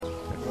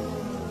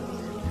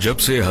जब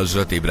से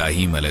हजरत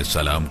इब्राहीम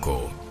अलैहिस्सलाम को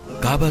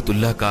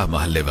काबतुल्लाह का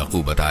महल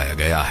वक़ू बताया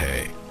गया है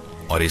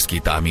और इसकी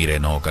तामीर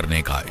नौ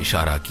करने का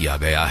इशारा किया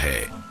गया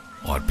है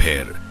और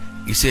फिर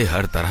इसे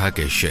हर तरह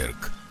के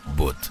शिर्क,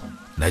 बुत,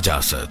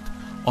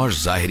 नजासत और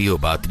ज़ाहिरी व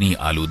बातनी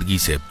आलूदगी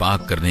से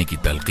पाक करने की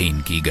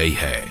तलकीन की गई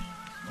है,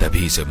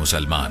 तभी से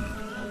मुसलमान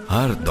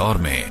हर दौर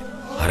में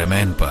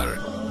हरमैन पर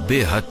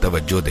बेहद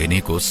तवज्जो देने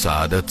को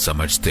सादत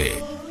समझते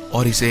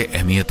और इसे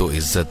अहमियत व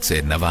इज्जत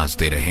से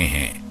नवाजते रहे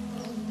हैं।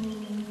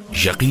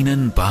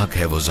 यकीनन पाक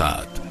है वो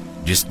जात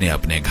जिसने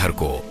अपने घर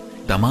को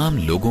तमाम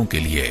लोगों के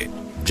लिए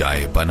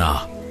जाए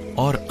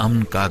पनाह और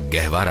अमन का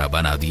गहवारा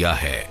बना दिया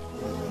है।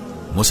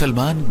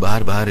 मुसलमान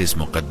बार बार इस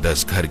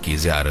मुकद्दस घर की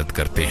ज़ियारत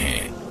करते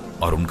हैं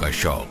और उनका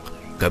शौक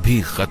कभी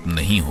खत्म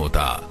नहीं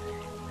होता।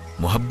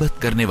 मोहब्बत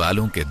करने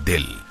वालों के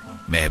दिल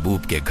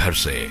महबूब के घर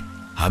से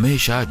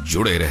हमेशा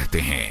जुड़े रहते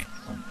हैं।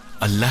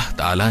 अल्लाह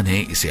ताला ने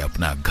इसे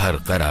अपना घर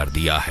करार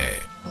दिया है।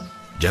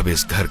 जब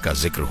इस घर का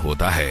जिक्र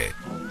होता है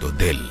तो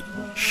दिल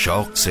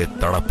शौक से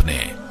तड़पने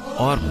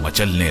और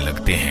मचलने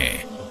लगते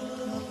हैं,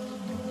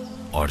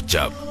 और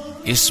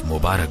जब इस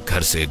मुबारक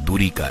घर से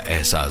दूरी का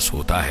एहसास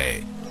होता है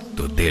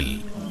तो दिल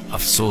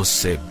अफसोस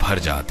से भर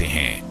जाते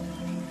हैं।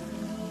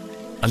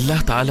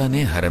 अल्लाह ताला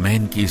ने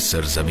हरमैन की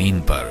सरजमीन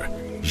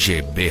पर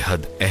ये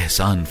बेहद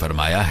एहसान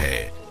फरमाया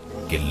है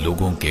कि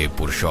लोगों के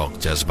पुरशौक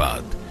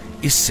जज्बात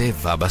इससे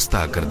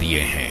वाबस्ता कर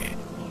दिए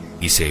हैं।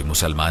 इसे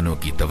मुसलमानों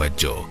की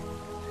तवज्जो,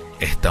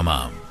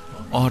 एहतमाम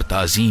और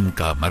ताजीम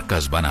का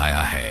मरकज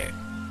बनाया है।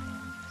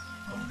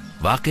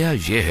 वाकया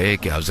ये है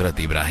कि हजरत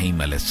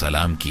इब्राहीम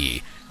अलैहिस्सलाम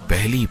की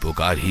पहली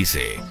पुकार ही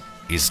से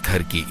इस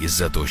घर की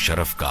इज्जत और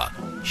शरफ का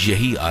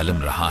यही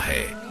आलम रहा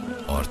है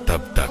और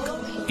तब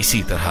तक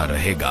इसी तरह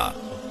रहेगा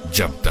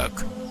जब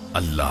तक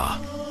अल्लाह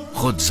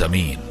खुद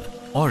जमीन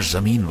और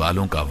जमीन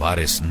वालों का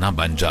वारिस न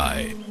बन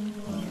जाए।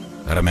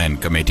 हरमैन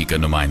कमेटी का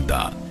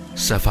नुमाइंदा,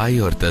 सफाई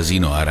और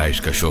तज़ीन व आराइश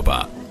का शोबा।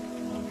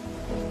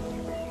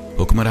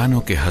 हुक्मरानों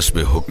के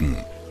हस्बे हुक्म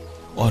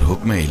और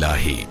हुक्म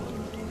इलाही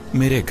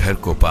मेरे घर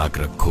को पाक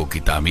रखो की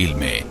तामील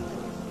में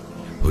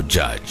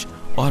हुज्जाज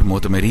और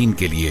मोतमरीन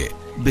के लिए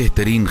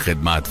बेहतरीन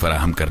खिदमत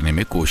फराहम करने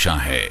में कोशां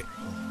है।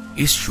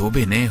 इस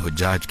शोबे ने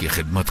हुज्जाज की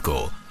खिदमत को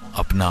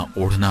अपना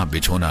ओढ़ना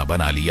बिछोना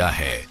बना लिया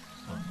है।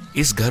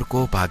 इस घर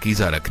को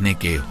पाकीज़ा रखने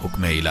के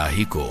हुक्म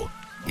इलाही को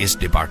इस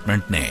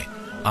डिपार्टमेंट ने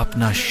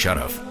अपना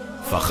शरफ,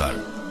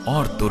 फख्र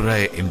और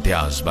तुर्रे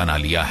इम्तियाज बना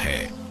लिया है।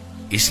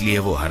 इसलिए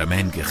वो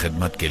हरमैन की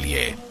खिदमत के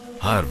लिए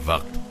हर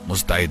वक्त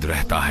मुस्तैद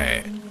रहता है।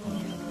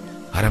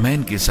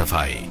 हरमैन की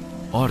सफाई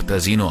और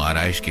तज़ीन व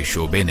आराइश के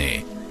शोबे ने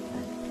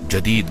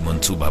जदीद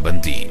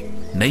मनसूबाबंदी,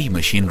 नई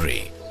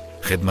मशीनरी,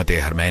 खिदमत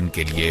हरमैन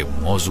के लिए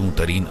मौजू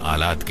तरीन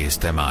आलात के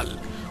इस्तेमाल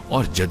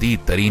और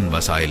जदीद तरीन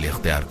वसाइल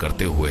इख्तियार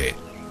करते हुए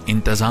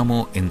इंतजाम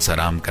व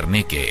इंसराम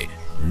करने के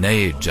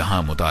नए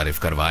जहां मुतारिफ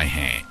करवाए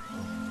हैं।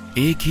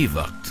 एक ही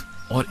वक्त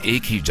और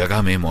एक ही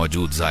जगह में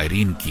मौजूद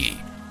ज़ायरीन की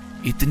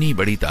इतनी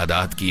बड़ी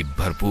तादाद की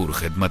भरपूर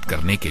खिदमत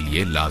करने के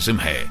लिए लाजिम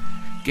है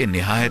कि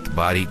निहायत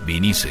बारीक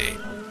बीनी से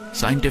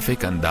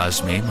साइंटिफिक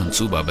अंदाज में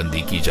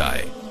मंसूबाबंदी की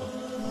जाए,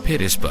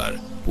 फिर इस पर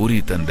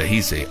पूरी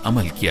तनदही से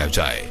अमल किया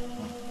जाए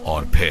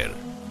और फिर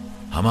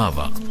हमा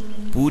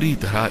वक्त पूरी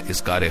तरह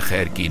इस कार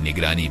खैर की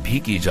निगरानी भी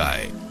की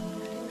जाए।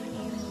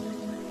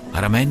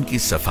 हरमैन की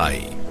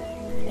सफाई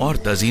और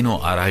तज़ीन व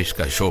आराइश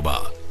का शोबा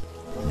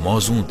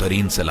मौजू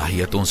तरीन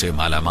सलाहियतों से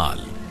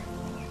मालामाल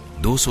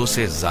 200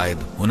 से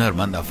जायद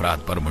हुनरमंद अफराद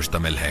पर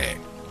मुश्तमिल है।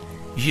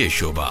 ये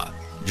शोबा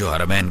जो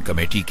हरमैन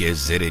कमेटी के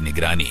ज़ेरे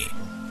निगरानी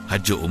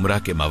हज उम्रा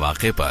के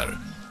मौके पर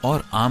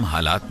और आम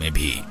हालात में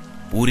भी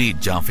पूरी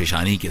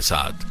जांफिशानी के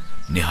साथ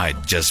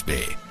निहायत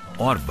जज्बे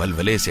और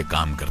वलवले से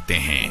काम करते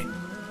हैं।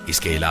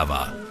 इसके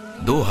अलावा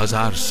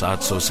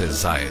 2700 से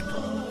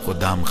जायद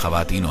खुदाम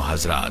खवातीन व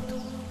हजरात,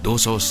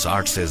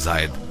 260 से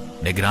जायद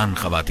निगरान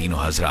खवातीन व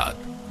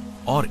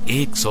हजरात और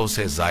 100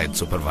 से जायद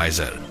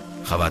सुपरवाइजर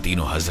खवातीन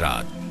व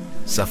हजरात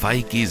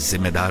सफाई की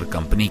जिम्मेदार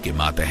कंपनी के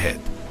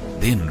मातहत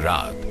दिन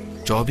रात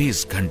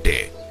 24 घंटे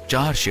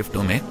 4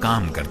 शिफ्टों में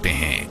काम करते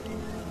हैं।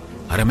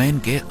 हरमैन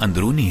के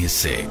अंदरूनी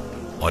हिस्से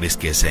और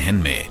इसके सहन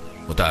में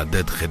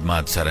मुतअद्दिद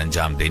खिदमत सर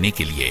अंजाम देने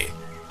के लिए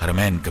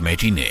हरमैन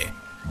कमेटी ने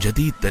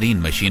जदीद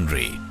तरीन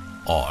मशीनरी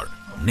और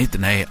नित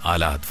नए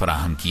आलात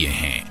फराहम किए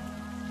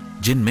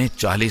हैं, जिनमें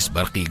 40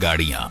 बरकी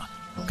गाड़ियां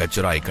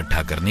कचरा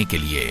इकट्ठा करने के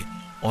लिए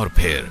और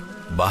फिर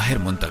बाहर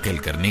मुंतकिल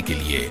करने के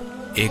लिए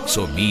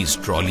 120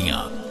 ट्रॉलियां,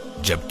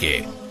 जबकि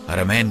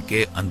हरमैन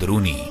के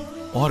अंदरूनी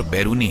और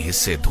बैरूनी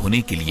हिस्से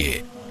धोने के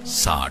लिए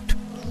 60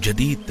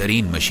 जदीद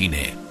तरीन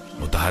मशीनें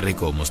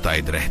मुतहर्रिक व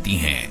मुस्तैद रहती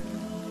हैं।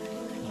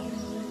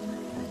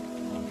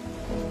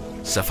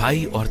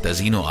 सफाई और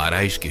तज़ीन व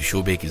आराइश के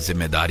शोबे की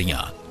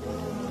जिम्मेदारियां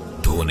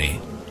धोने,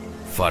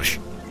 फर्श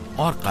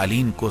और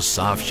कालीन को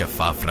साफ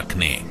शफाफ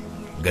रखने,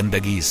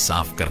 गंदगी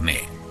साफ करने,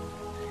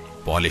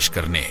 पॉलिश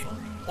करने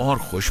और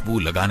खुशबू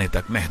लगाने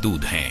तक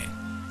महदूद हैं।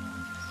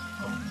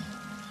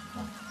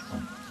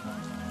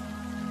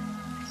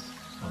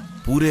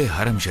 पूरे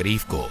हरम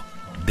शरीफ को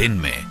दिन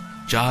में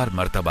 4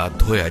 मरतबा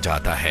धोया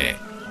जाता है।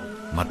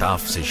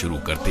 मताफ से शुरू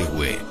करते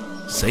हुए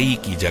सई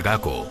की जगह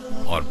को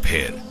और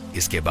फिर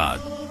इसके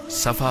बाद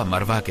सफा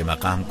मरवा के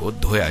मकाम को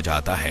धोया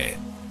जाता है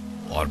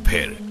और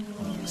फिर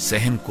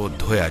सहन को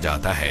धोया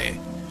जाता है।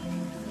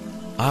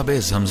 आबे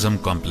ज़मज़म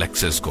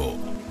कॉम्प्लेक्सेस को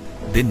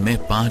दिन में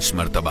 5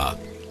 मर्तबा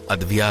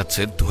अद्वियात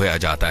से धोया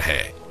जाता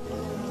है।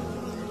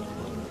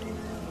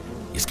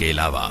 इसके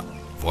अलावा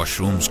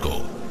वॉशरूम्स को,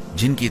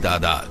 जिनकी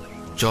तादाद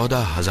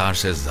 14,000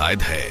 से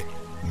जायद है,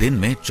 दिन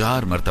में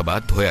 4 मर्तबा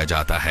धोया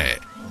जाता है।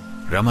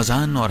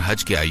 रमजान और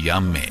हज के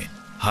अय्याम में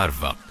हर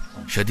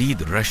वक्त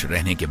शदीद रश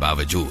रहने के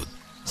बावजूद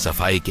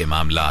सफाई के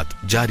मामलात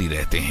जारी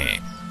रहते हैं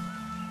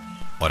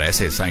और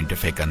ऐसे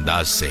साइंटिफिक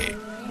अंदाज से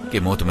कि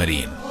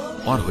मुतमरीन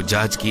और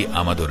हुज्जाज की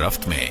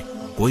आमद-ओ-रफ्त में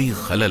कोई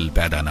खलल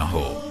पैदा न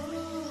हो,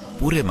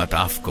 पूरे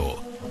मताफ को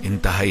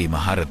इंतहाई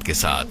महारत के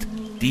साथ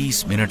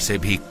 30 मिनट से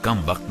भी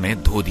कम वक्त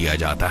में धो दिया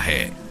जाता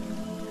है।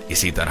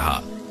 इसी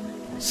तरह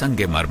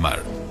संगे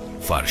मरमर,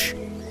 फर्श,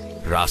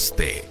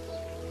 रास्ते,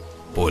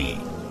 पुल,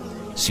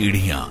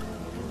 सीढ़ियां,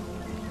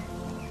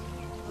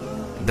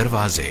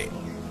 दरवाजे,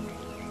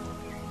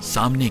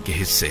 सामने के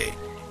हिस्से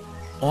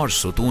और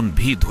सुतून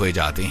भी धोए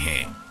जाते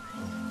हैं।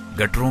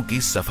 गटरों की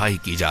सफाई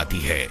की जाती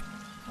है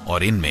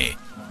और इनमें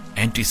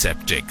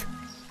एंटीसेप्टिक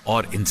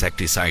और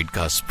इंसेक्टिसाइड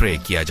का स्प्रे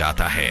किया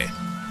जाता है।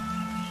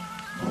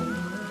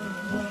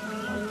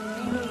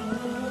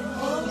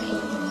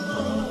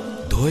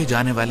 धोए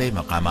जाने वाले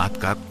मकामात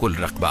का कुल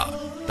रकबा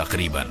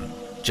तकरीबन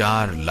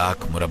 4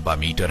 लाख मुरब्बा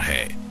मीटर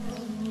है,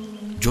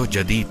 जो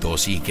जदीद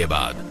तोसी के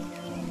बाद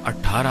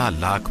 18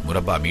 लाख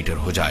मुरब्बा मीटर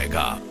हो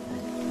जाएगा।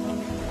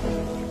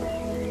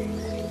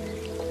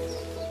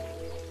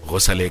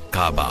 गुस्ल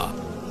काबा।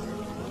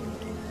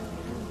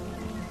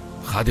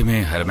 खादिमे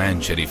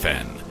हरमैन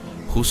शरीफैन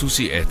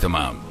खुसूसी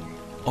एहतमाम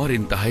और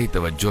इंतहाई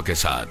तवज्जो के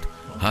साथ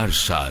हर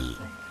साल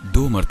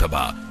 2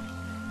 मर्तबा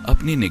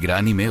अपनी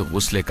निगरानी में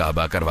गुस्ल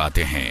काबा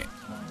करवाते हैं।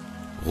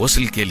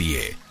 गुस्ल के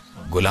लिए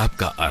गुलाब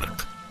का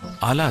अर्क,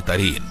 आला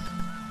तरीन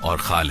और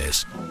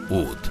खालिस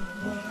ऊद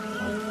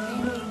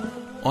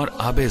और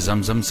आबे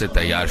ज़मज़म से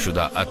तैयार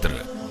शुदा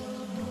अत्र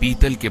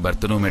पीतल के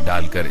बर्तनों में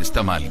डालकर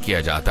इस्तेमाल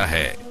किया जाता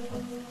है।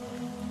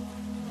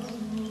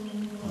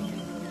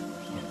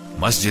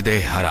 मस्जिद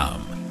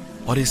हराम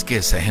और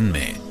इसके सहन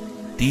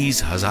में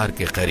 30,000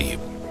 के करीब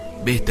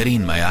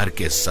बेहतरीन मयार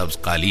के सब्ज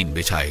कालीन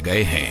बिछाए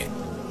गए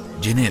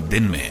हैं, जिन्हें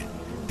दिन में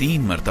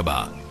 3 मर्तबा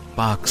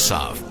पाक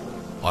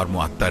साफ और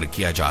मुअत्तर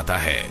किया जाता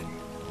है।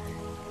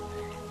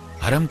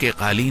 हरम के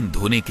कालीन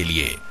धोने के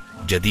लिए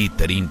जदीद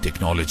तरीन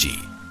टेक्नोलॉजी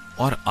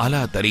और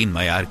आला तरीन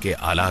मयार के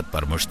आलात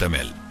पर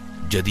मुश्तमिल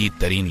जदीद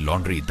तरीन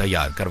लॉन्ड्री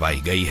तैयार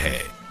करवाई गई है।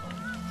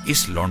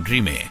 इस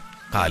लॉन्ड्री में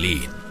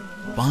कालीन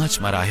 5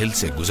 मराहिल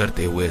से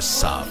गुजरते हुए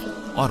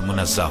साफ और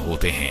मुनज़्ज़ा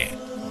होते हैं।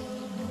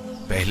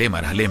 पहले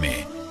मरहले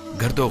में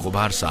गर्दो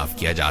गुबार साफ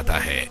किया जाता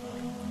है,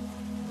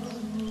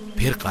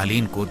 फिर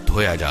कालीन को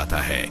धोया जाता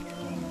है,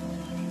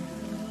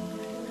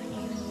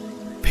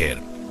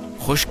 फिर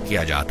खुश्क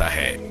किया जाता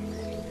है,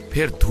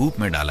 फिर धूप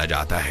में डाला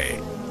जाता है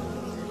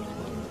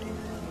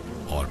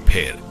और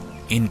फिर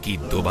इनकी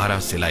दोबारा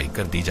सिलाई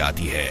कर दी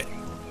जाती है।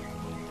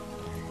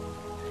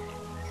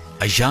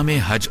 अय्यामे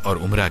हज और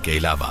उम्रा के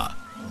अलावा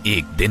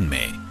एक दिन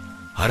में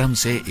हरम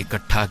से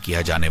इकट्ठा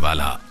किया जाने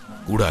वाला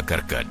कूड़ा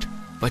करकट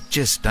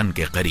 25 टन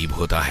के करीब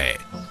होता है,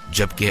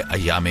 जबकि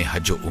अय्यामे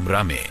हज और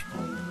उम्रा में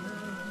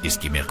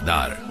इसकी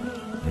मिकदार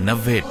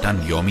 90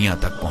 टन यौमिया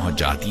तक पहुंच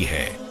जाती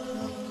है।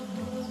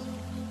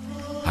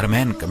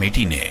 हरमैन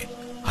कमेटी ने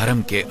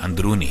हरम के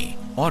अंदरूनी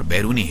और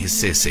बैरूनी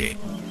हिस्से से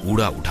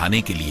कूड़ा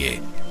उठाने के लिए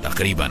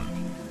तकरीबन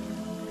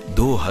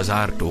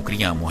 2000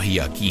 टोकरियां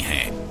मुहैया की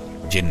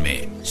हैं,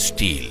 जिनमें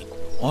स्टील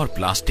और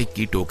प्लास्टिक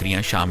की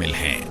टोकरियां शामिल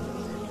हैं।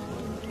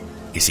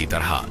 इसी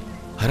तरह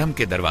हरम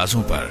के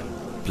दरवाजों पर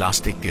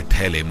प्लास्टिक के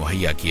थैले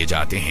मुहैया किए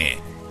जाते हैं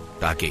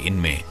ताकि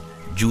इनमें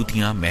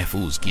जूतियां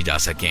महफूज की जा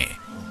सकें।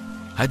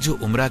 हज और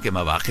उम्रा के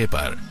मौके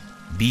पर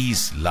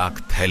 20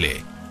 लाख थैले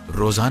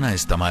रोजाना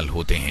इस्तेमाल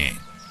होते हैं।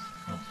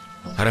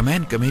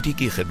 हरमैन कमेटी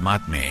की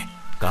खिदमत में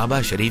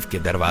काबा शरीफ के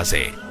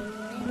दरवाजे,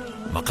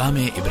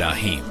 मकामे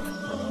इब्राहिम,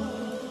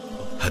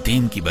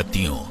 हतीम की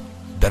बत्तियों,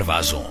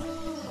 दरवाजों,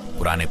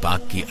 कुरान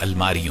पाक की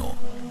अलमारियों,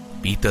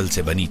 पीतल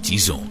से बनी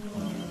चीजों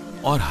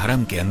और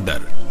हरम के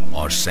अंदर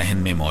और सहन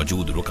में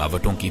मौजूद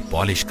रुकावटों की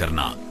पॉलिश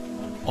करना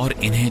और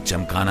इन्हें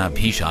चमकाना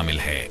भी शामिल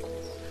है।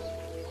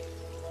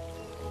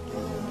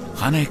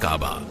 खाने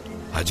काबा,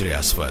 हजर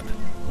अस्वद,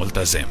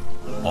 मुल्तजिम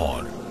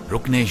और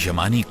रुकने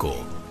यमानी को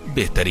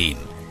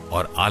बेहतरीन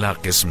और आला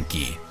किस्म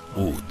की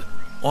ऊद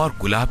और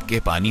गुलाब के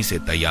पानी से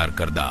तैयार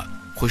करदा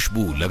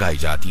खुशबू लगाई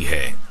जाती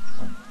है।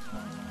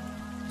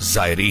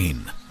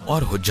 जायरीन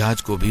और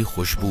हुज्जाज को भी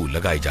खुशबू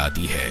लगाई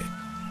जाती है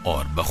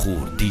और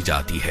बखूर दी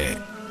जाती है।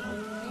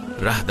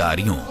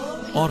 राहदारियों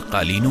और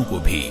कालीनों को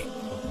भी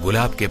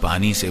गुलाब के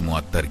पानी से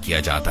मुअत्तर किया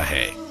जाता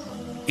है।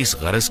 इस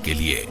गरज के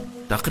लिए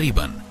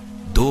तकरीबन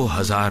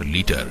 2000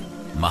 लीटर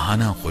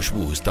माहाना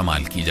खुशबू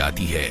इस्तेमाल की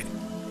जाती है।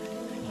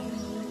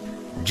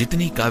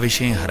 जितनी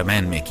काविशें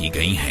हरमैन में की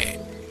गई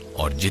हैं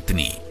और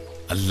जितनी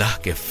अल्लाह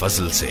के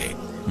फजल से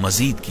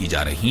मजीद की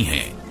जा रही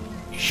हैं,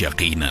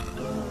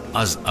 यकीनन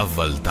از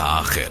اول تا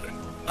آخر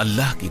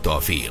اللہ کی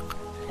توفیق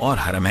اور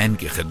حرمین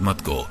کی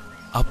خدمت کو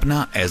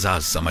اپنا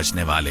اعزاز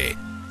سمجھنے والے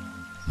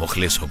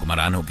مخلص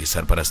حکمرانوں کی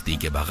سرپرستی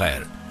کے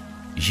بغیر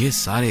یہ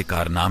سارے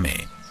کارنامے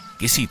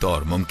کسی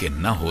طور ممکن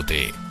نہ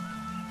ہوتے۔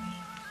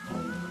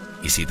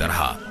 اسی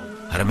طرح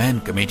حرمین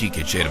کمیٹی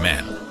کے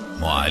چیئرمین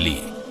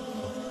معالی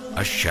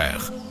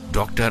الشیخ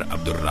ڈاکٹر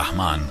عبد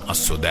الرحمن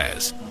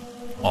السدیس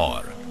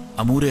اور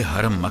امور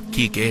حرم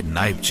مکی کے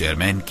نائب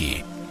چیئرمین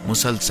کی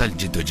مسلسل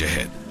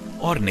جدوجہد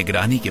اور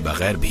نگرانی کے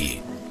بغیر بھی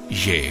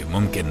یہ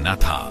ممکن نہ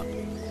تھا۔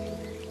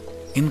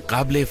 ان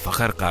قابل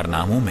فخر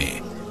کارناموں میں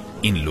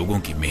ان لوگوں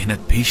کی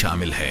محنت بھی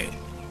شامل ہے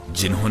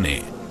جنہوں نے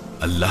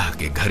اللہ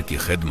کے گھر کی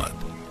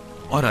خدمت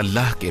اور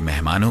اللہ کے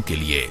مہمانوں کے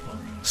لیے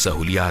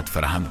سہولیات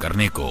فراہم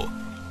کرنے کو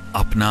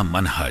اپنا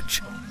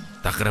منہج،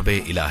 تقرب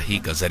الہی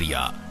کا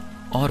ذریعہ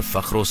اور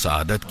فخر و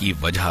سعادت کی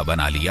وجہ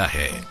بنا لیا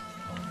ہے۔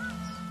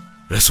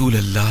 رسول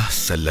اللہ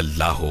صلی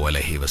اللہ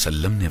علیہ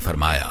وسلم نے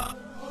فرمایا،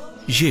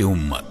 یہ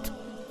امت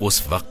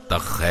اس وقت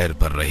تک خیر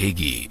پر رہے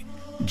گی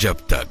جب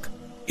تک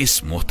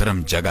اس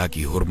محترم جگہ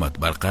کی حرمت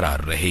برقرار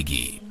رہے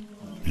گی،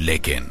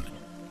 لیکن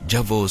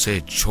جب وہ اسے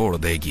چھوڑ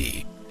دے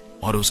گی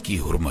اور اس کی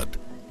حرمت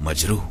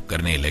مجروح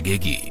کرنے لگے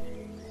گی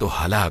تو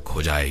ہلاک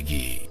ہو جائے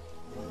گی۔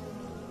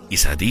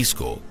 اس حدیث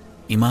کو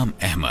امام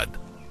احمد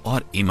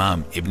اور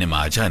امام ابن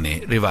ماجہ نے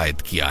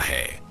روایت کیا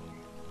ہے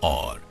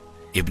اور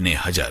ابن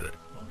حجر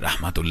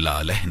رحمت اللہ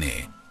علیہ نے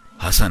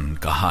حسن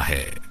کہا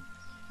ہے۔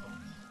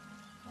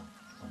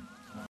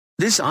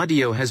 This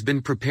audio has been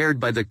prepared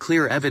by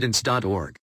theclearevidence.org.